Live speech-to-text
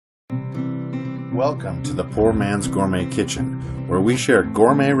Welcome to the Poor Man's Gourmet Kitchen, where we share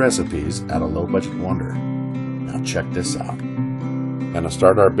gourmet recipes at a low-budget wonder. Now check this out. I'm going to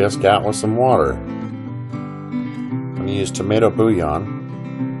start our bisque out with some water. I'm going to use tomato bouillon.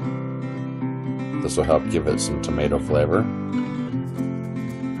 This will help give it some tomato flavor.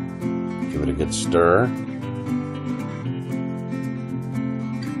 Give it a good stir.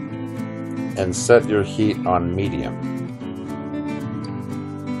 And set your heat on medium.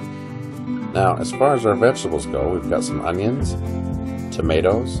 Now, as far as our vegetables go, we've got some onions,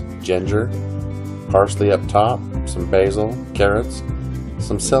 tomatoes, ginger, parsley up top, some basil, carrots,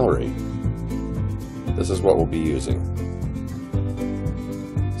 some celery. This is what we'll be using.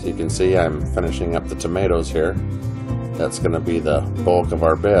 So you can see I'm finishing up the tomatoes here. That's going to be the bulk of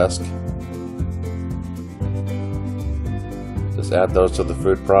our bisque. Just add those to the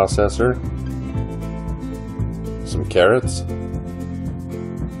food processor. Some carrots.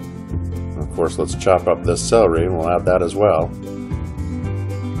 Of course, let's chop up this celery and we'll add that as well.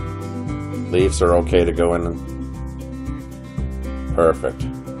 Leaves are okay to go in. Perfect.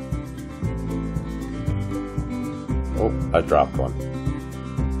 Oh, I dropped one.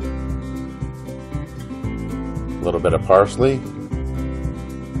 A little bit of parsley.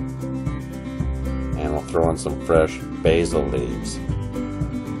 And we'll throw in some fresh basil leaves.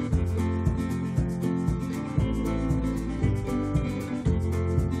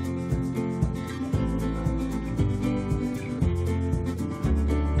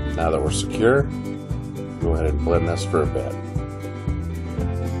 Now that we're secure, go ahead and blend this for a bit.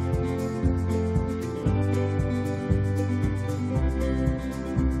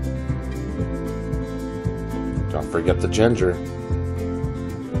 Don't forget the ginger.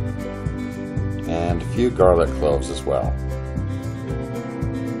 And a few garlic cloves as well.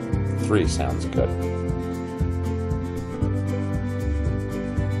 3 sounds good.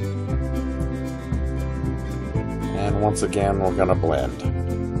 And once again, we're going to blend.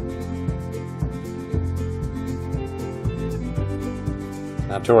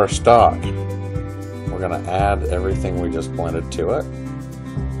 Now to our stock, we're going to add everything we just blended to it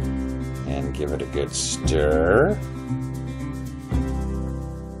and give it a good stir.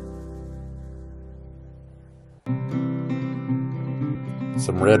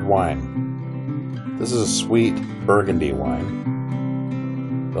 Some red wine. This is a sweet burgundy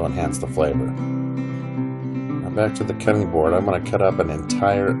wine. It'll enhance the flavor. Now back to the cutting board, I'm going to cut up an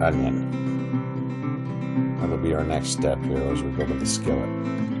entire onion. That'll be our next step here as we go to the skillet.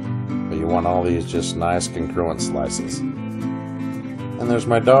 But you want all these just nice congruent slices. And there's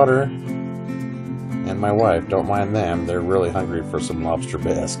my daughter and my wife. Don't mind them. They're really hungry for some lobster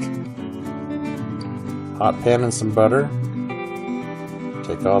bisque. Hot pan and some butter.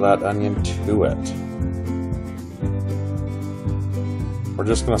 Take all that onion to it. We're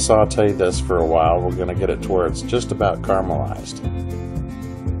just going to saute this for a while. We're going to get it to where it's just about caramelized.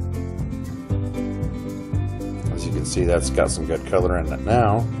 You can see that's got some good color in it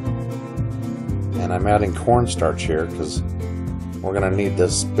now. And I'm adding cornstarch here because we're going to need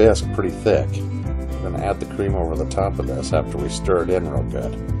this bisque pretty thick. We're going to add the cream over the top of this after we stir it in real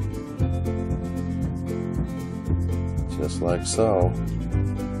good. Just like so.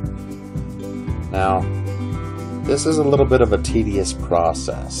 Now, this is a little bit of a tedious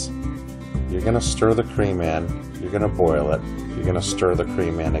process. You're going to stir the cream in, you're going to boil it, you're going to stir the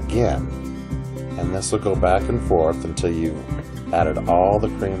cream in again. And this will go back and forth until you've added all the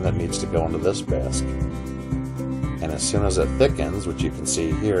cream that needs to go into this bisque. And as soon as it thickens, which you can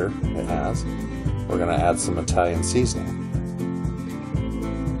see here, it has, we're going to add some Italian seasoning.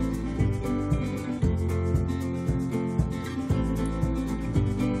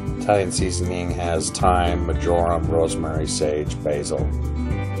 Italian seasoning has thyme, marjoram, rosemary, sage, basil.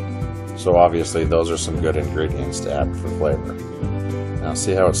 So obviously those are some good ingredients to add for flavor. Now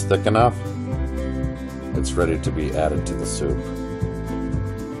see how it's thick enough? It's ready to be added to the soup.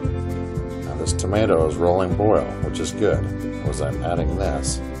 Now this tomato is rolling boil, which is good. As I'm adding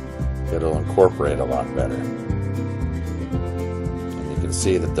this, it'll incorporate a lot better. And you can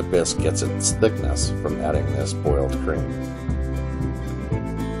see that the bisque gets its thickness from adding this boiled cream.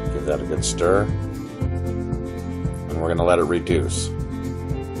 Give that a good stir. And we're going to let it reduce.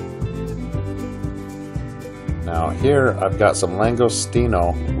 Now here I've got some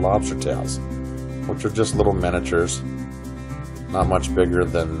Langostino lobster tails, which are just little miniatures, not much bigger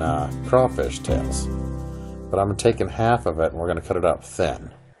than crawfish tails. But I'm taking half of it and we're going to cut it up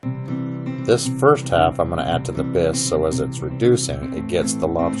thin. This first half I'm going to add to the bisque, so as it's reducing, it gets the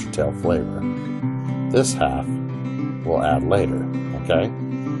lobster tail flavor. This half we'll add later, okay?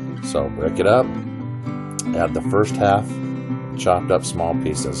 So break it up, add the first half, chopped up small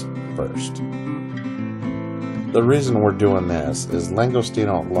pieces first. The reason we're doing this is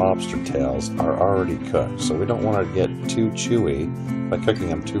Langostino lobster tails are already cooked, so we don't want to get too chewy by cooking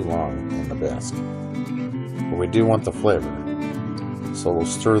them too long in the bisque. But we do want the flavor, so we'll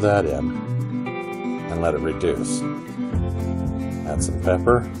stir that in and let it reduce. Add some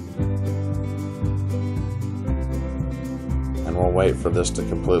pepper, and we'll wait for this to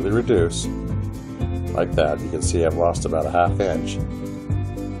completely reduce. Like that. You can see I've lost about a ½ inch.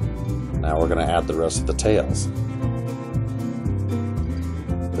 Now we're going to add the rest of the tails.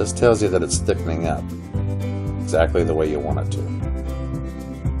 This tells you that it's thickening up exactly the way you want it to.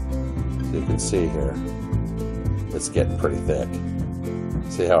 So you can see here, it's getting pretty thick.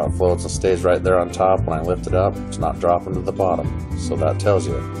 See how it floats and stays right there on top when I lift it up? It's not dropping to the bottom. So that tells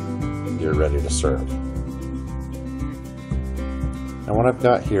you you're ready to serve. And what I've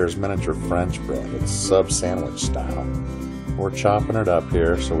got here is miniature French bread. It's sub-sandwich style. We're chopping it up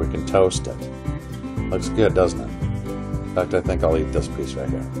here so we can toast it. Looks good, doesn't it? In fact, I think I'll eat this piece right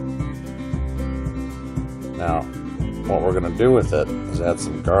here. Now, what we're going to do with it is add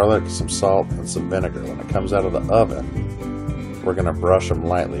some garlic, some salt, and some vinegar. When it comes out of the oven, we're going to brush them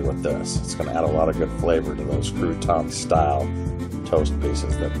lightly with this. It's going to add a lot of good flavor to those crouton-style toast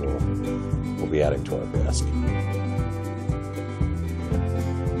pieces that we'll be adding to our bisque.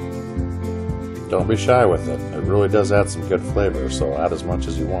 Don't be shy with it. It really does add some good flavor, so add as much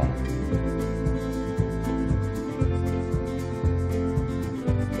as you want.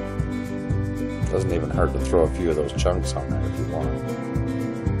 Doesn't even hurt to throw a few of those chunks on there if you want.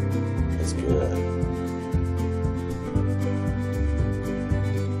 It's good.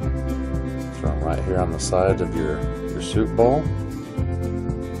 Throw them right here on the side of your soup bowl.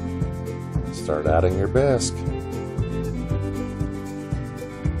 Start adding your bisque.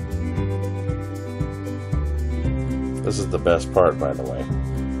 This is the best part, by the way.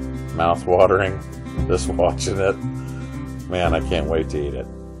 Mouth watering, just watching it. Man, I can't wait to eat it.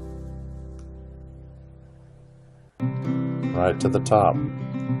 Right to the top.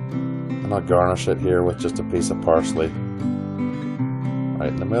 And I'll garnish it here with just a piece of parsley. Right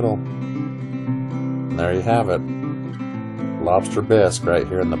in the middle. And there you have it. Lobster bisque right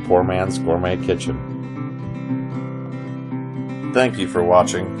here in the Poor Man's Gourmet Kitchen. Thank you for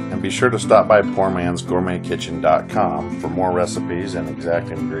watching, and be sure to stop by poormansgourmetkitchen.com for more recipes and exact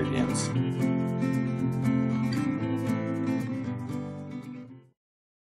ingredients.